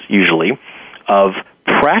 months usually, of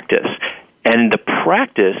practice. And the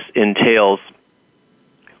practice entails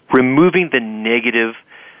removing the negative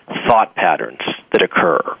thought patterns that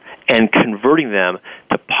occur and converting them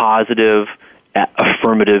to positive,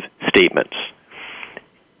 affirmative statements.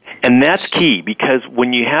 And that's key, because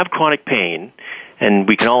when you have chronic pain, and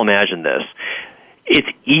we can all imagine this, it's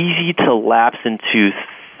easy to lapse into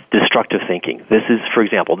destructive thinking. This is, for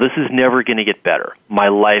example, this is never going to get better. My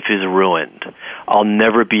life is ruined. I'll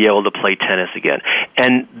never be able to play tennis again.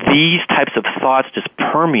 And these types of thoughts just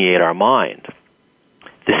permeate our mind.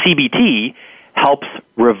 The CBT helps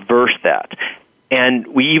reverse that. And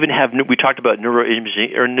we talked about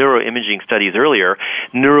neuroimaging studies earlier.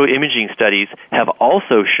 Neuroimaging studies have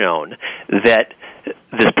also shown that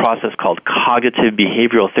this process called cognitive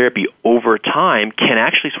behavioral therapy over time can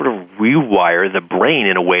actually sort of rewire the brain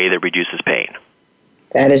in a way that reduces pain.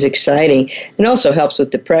 That is exciting. It also helps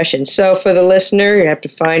with depression. So for the listener, you have to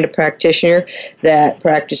find a practitioner that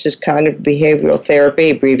practices cognitive behavioral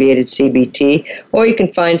therapy, abbreviated CBT, or you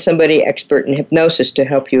can find somebody expert in hypnosis to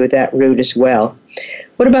help you with that route as well.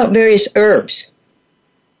 What about various herbs?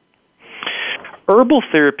 Herbal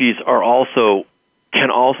therapies can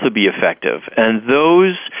also be effective, and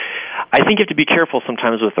those, I think you have to be careful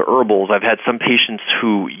sometimes with the herbals. I've had some patients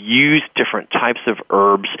who use different types of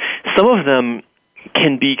herbs. Some of them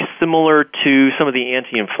can be similar to some of the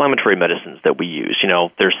anti-inflammatory medicines that we use. Many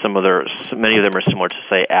of them are similar to,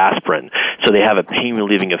 say, aspirin. So they have a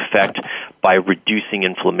pain-relieving effect by reducing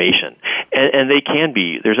inflammation. And they can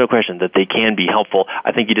be, there's no question that they can be helpful.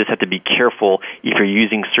 I think you just have to be careful if you're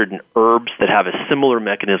using certain herbs that have a similar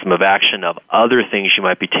mechanism of action of other things you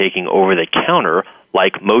might be taking over the counter,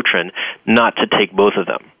 like Motrin, not to take both of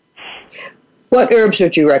them. What herbs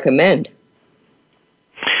would you recommend?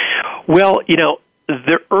 Well,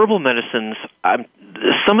 the herbal medicines,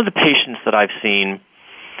 some of the patients that I've seen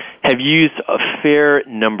have used a fair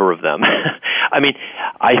number of them. I mean,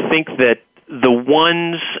 I think that the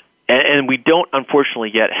ones, and we don't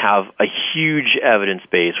unfortunately yet have a huge evidence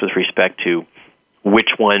base with respect to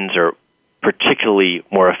which ones are particularly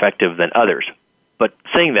more effective than others. But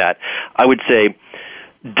saying that, I would say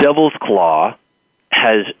Devil's Claw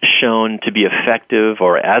has shown to be effective,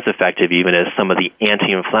 or as effective even as some of the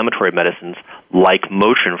anti-inflammatory medicines like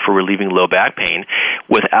Motrin for relieving low back pain,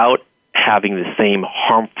 without having the same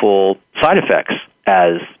harmful side effects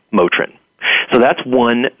as Motrin. So that's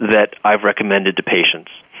one that I've recommended to patients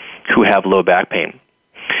who have low back pain.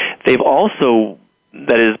 They've also,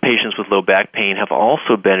 that is, patients with low back pain have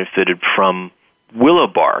also benefited from willow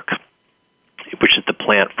bark, which is the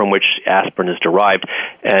plant from which aspirin is derived,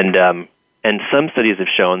 and some studies have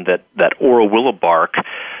shown that oral willow bark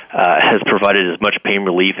has provided as much pain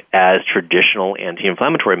relief as traditional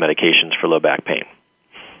anti-inflammatory medications for low back pain.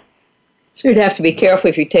 So you'd have to be careful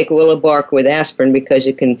if you take willow bark with aspirin, because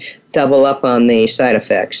you can double up on the side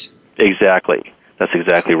effects. Exactly. That's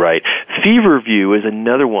exactly right. Feverview is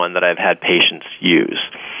another one that I've had patients use,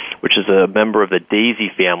 which is a member of the daisy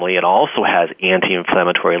family and also has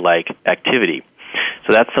anti-inflammatory-like activity.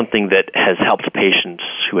 So that's something that has helped patients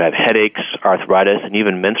who have headaches, arthritis, and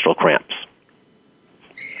even menstrual cramps.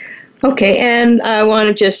 Okay, and I want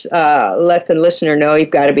to just let the listener know you've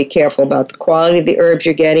got to be careful about the quality of the herbs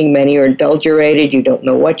you're getting. Many are adulterated. You don't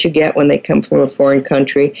know what you get when they come from a foreign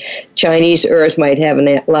country. Chinese herbs might have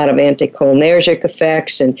a lot of anticholinergic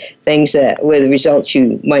effects and things that with results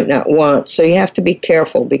you might not want. So you have to be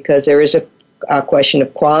careful, because there is a question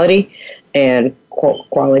of quality and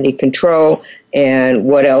quality control and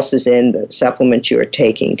what else is in the supplements you are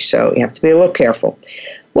taking. So you have to be a little careful.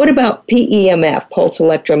 What about PEMF, pulse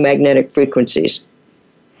electromagnetic frequencies?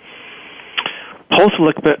 In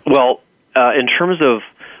terms of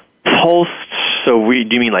pulse, do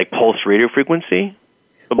you mean like pulse radio frequency?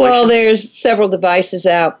 Well, there's several devices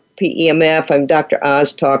out, PEMF. Dr.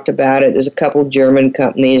 Oz talked about it. There's a couple German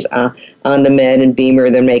companies, On the Med and Beamer.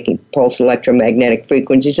 They're making pulse electromagnetic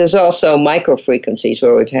frequencies. There's also microfrequencies,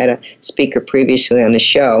 where we've had a speaker previously on the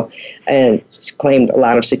show and it's claimed a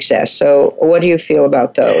lot of success. So what do you feel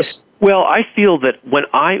about those? Well, I feel that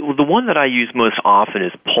the one that I use most often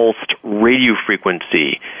is pulsed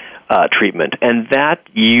radiofrequency treatment, and that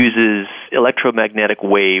uses electromagnetic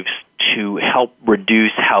waves to help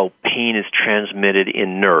reduce how pain is transmitted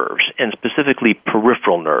in nerves, and specifically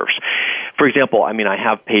peripheral nerves. For example, I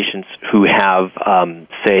have patients who have,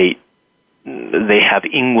 say, they have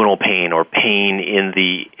inguinal pain or pain in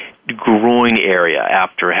the groin area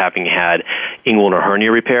after having had inguinal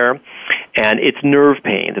hernia repair, and it's nerve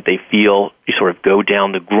pain that they feel. You sort of go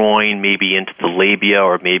down the groin, maybe into the labia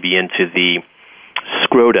or maybe into the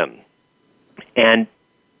scrotum. And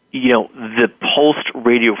the pulsed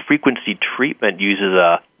radiofrequency treatment uses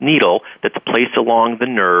a needle that's placed along the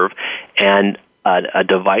nerve, and a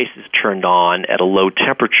device is turned on at a low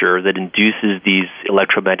temperature that induces these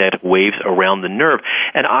electromagnetic waves around the nerve.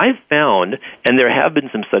 And I've found, and there have been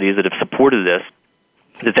some studies that have supported this,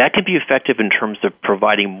 that can be effective in terms of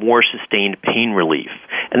providing more sustained pain relief.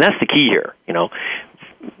 And that's the key here.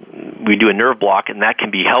 We do a nerve block, and that can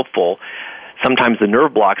be helpful. Sometimes the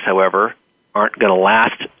nerve blocks, however, aren't going to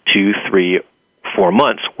last 2, 3, 4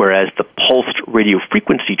 months, whereas the pulsed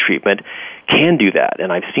radiofrequency treatment can do that.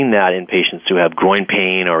 And I've seen that in patients who have groin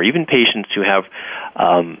pain, or even patients who have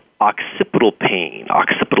occipital pain,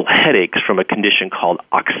 occipital headaches from a condition called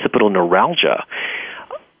occipital neuralgia.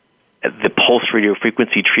 The pulsed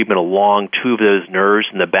radiofrequency treatment along 2 of those nerves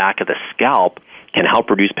in the back of the scalp can help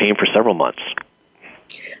reduce pain for several months.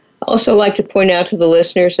 I also like to point out to the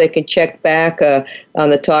listeners they can check back on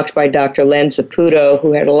the talks by Dr. Len Zaputo,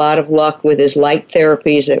 who had a lot of luck with his light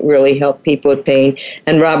therapies that really helped people with pain,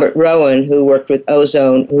 and Robert Rowan, who worked with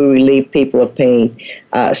ozone, who relieved people of pain.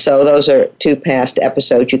 So those are 2 past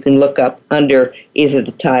episodes. You can look up under either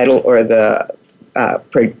the title or the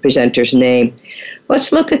presenter's name.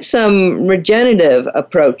 Let's look at some regenerative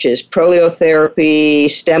approaches, prolotherapy,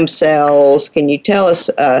 stem cells. Can you tell us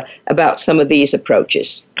about some of these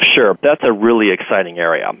approaches? Sure. That's a really exciting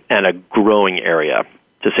area and a growing area,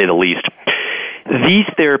 to say the least. These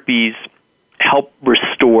therapies help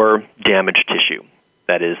restore damaged tissue.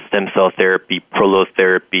 That is stem cell therapy,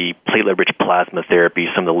 prolotherapy, platelet-rich plasma therapy.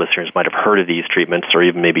 Some of the listeners might have heard of these treatments or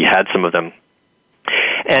even maybe had some of them.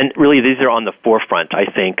 And really, these are on the forefront, I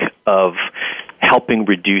think, of helping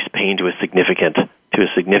reduce pain to a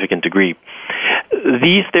significant degree.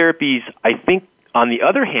 These therapies, I think, on the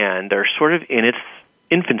other hand, are sort of in its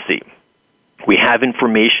infancy. We have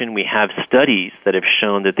information, we have studies that have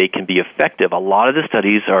shown that they can be effective. A lot of the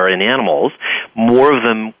studies are in animals. More of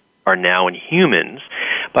them are now in humans.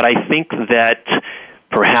 But I think that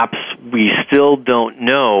perhaps we still don't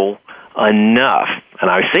know enough. And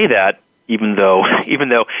I say that even though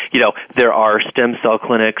there are stem cell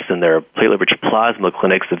clinics and there are platelet-rich plasma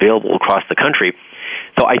clinics available across the country.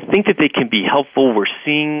 So I think that they can be helpful. We're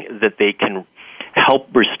seeing that they can help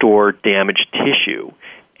restore damaged tissue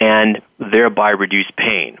and thereby reduce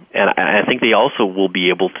pain. And I think they also will be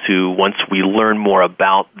able to, once we learn more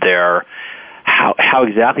about how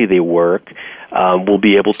exactly they work, we'll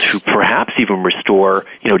be able to perhaps even restore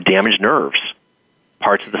damaged nerves,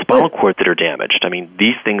 parts of the spinal cord that are damaged.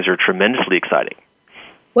 These things are tremendously exciting.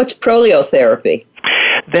 What's prolotherapy?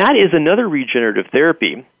 That is another regenerative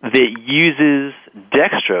therapy that uses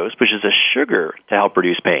dextrose, which is a sugar, to help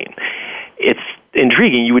reduce pain. It's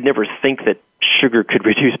intriguing. You would never think that sugar could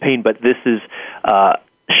reduce pain, but this is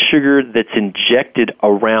sugar that's injected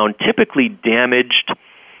around typically damaged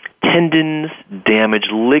tendons,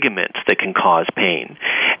 damaged ligaments that can cause pain.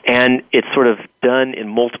 And it's sort of done in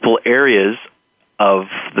multiple areas of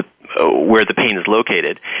where the pain is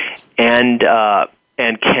located, and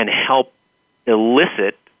can help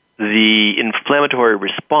elicit the inflammatory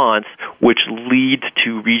response, which leads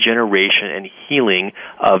to regeneration and healing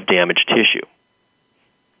of damaged tissue.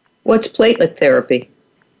 What's platelet therapy?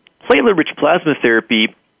 Platelet-rich plasma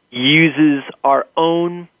therapy uses our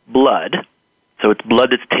own blood. So it's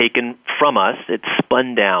blood that's taken from us. It's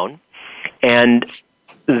spun down, and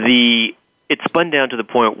it's spun down to the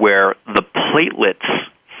point where the platelets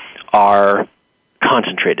are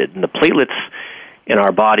concentrated. And the platelets in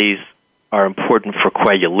our bodies are important for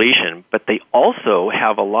coagulation, but they also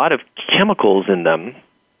have a lot of chemicals in them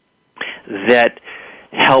that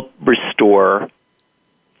help restore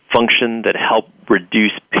function, that help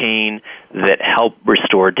reduce pain, that help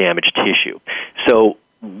restore damaged tissue. So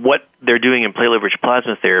what they're doing in platelet-rich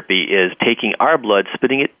plasma therapy is taking our blood,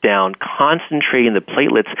 spitting it down, concentrating the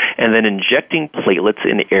platelets, and then injecting platelets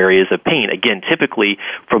in areas of pain. Again, typically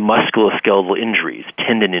from musculoskeletal injuries,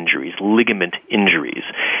 tendon injuries, ligament injuries.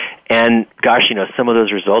 And gosh, some of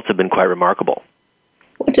those results have been quite remarkable.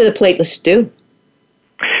 What do the platelets do?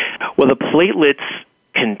 Well, the platelets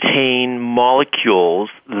contain molecules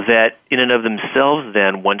that in and of themselves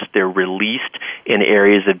then, once they're released in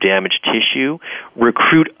areas of damaged tissue,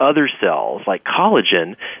 recruit other cells like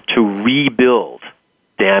collagen to rebuild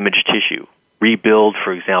damaged tissue. Rebuild,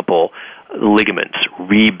 for example, ligaments,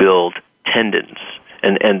 rebuild tendons.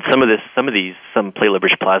 And some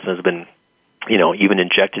platelet-rich plasma has been even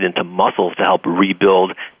injected into muscles to help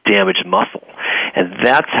rebuild damaged muscle. And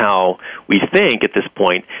that's how we think at this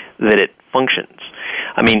point that it functions.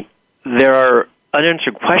 I mean, there are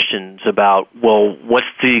unanswered questions about, well, what's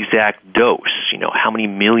the exact dose? How many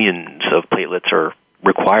millions of platelets are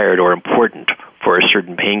required or important for a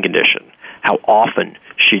certain pain condition? How often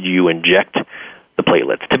should you inject the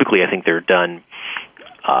platelets? Typically, I think they're done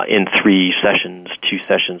in 3 sessions, 2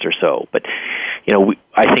 sessions or so. But,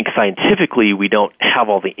 I think scientifically we don't have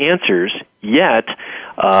all the answers yet.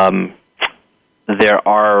 There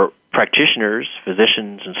are practitioners,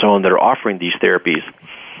 physicians, and so on that are offering these therapies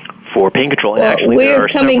for pain control. And actually, we're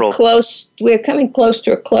coming close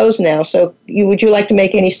to a close now. So, would you like to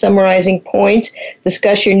make any summarizing points?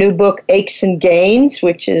 Discuss your new book, Aches and Gains,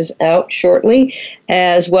 which is out shortly,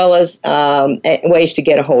 as well as ways to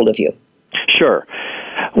get a hold of you. Sure.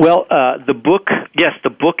 Well, the book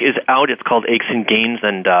is out. It's called Aches and Gains,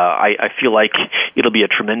 and I feel like it'll be a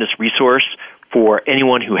tremendous resource for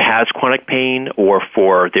anyone who has chronic pain or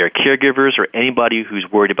for their caregivers or anybody who's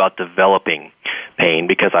worried about developing pain,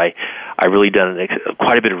 because I really done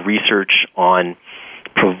quite a bit of research on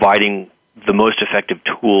providing the most effective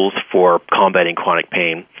tools for combating chronic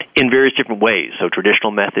pain in various different ways, so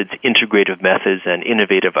traditional methods, integrative methods, and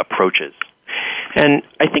innovative approaches. And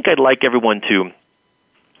I think I'd like everyone to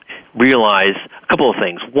realize a couple of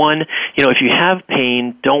things. One, if you have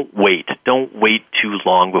pain, don't wait. Don't wait too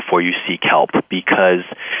long before you seek help, because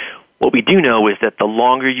what we do know is that the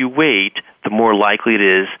longer you wait, the more likely it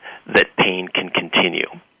is that pain can continue.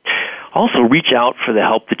 Also, reach out for the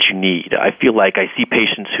help that you need. I feel like I see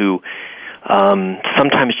patients who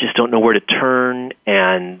sometimes just don't know where to turn,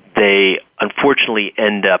 and they unfortunately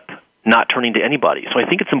end up not turning to anybody. So I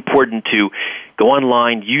think it's important to go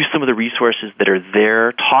online, use some of the resources that are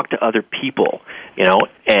there, talk to other people,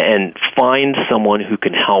 and find someone who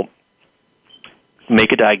can help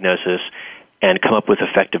make a diagnosis and come up with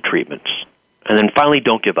effective treatments. And then finally,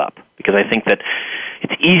 don't give up, because I think that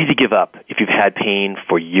it's easy to give up if you've had pain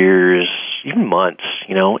for years, even months,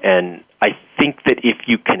 and I think that if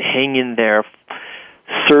you can hang in there,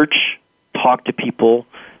 search, talk to people,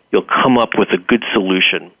 you'll come up with a good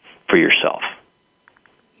solution for yourself.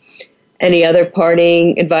 Any other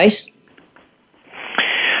parting advice?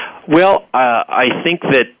 Well, I think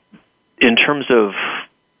that in terms of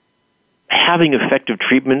having effective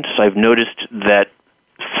treatments, I've noticed that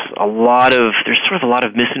there's sort of a lot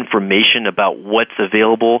of misinformation about what's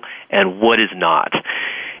available and what is not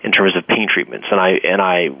in terms of pain treatments. And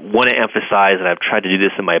I want to emphasize, and I've tried to do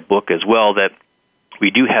this in my book as well, that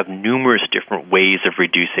we do have numerous different ways of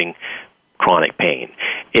reducing chronic pain.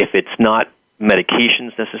 If it's not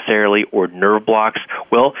medications necessarily or nerve blocks,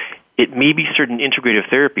 well, it may be certain integrative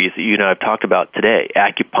therapies that you and I have talked about today,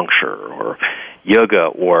 acupuncture or yoga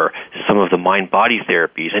or some of the mind-body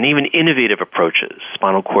therapies, and even innovative approaches,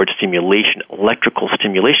 spinal cord stimulation, electrical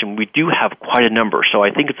stimulation. We do have quite a number. So I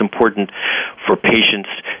think it's important for patients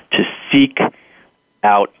to seek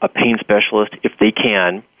out a pain specialist, if they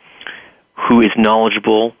can, who is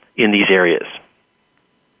knowledgeable in these areas.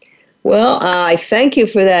 Well, I thank you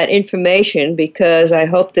for that information, because I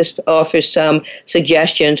hope this offers some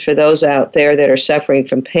suggestions for those out there that are suffering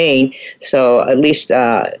from pain. So at least,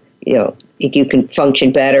 you can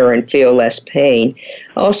function better and feel less pain.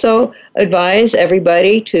 Also, advise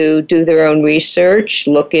everybody to do their own research,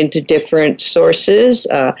 look into different sources,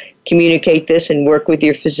 communicate this and work with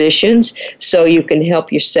your physicians so you can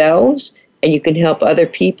help yourselves and you can help other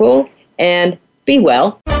people, and be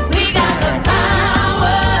well.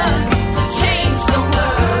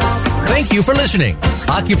 Thank you for listening.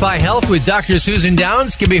 Occupy Health with Dr. Susan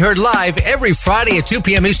Downs can be heard live every Friday at 2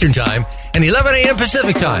 p.m. Eastern Time and 11 a.m.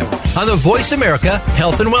 Pacific Time on the Voice America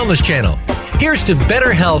Health and Wellness Channel. Here's to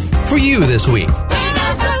better health for you this week.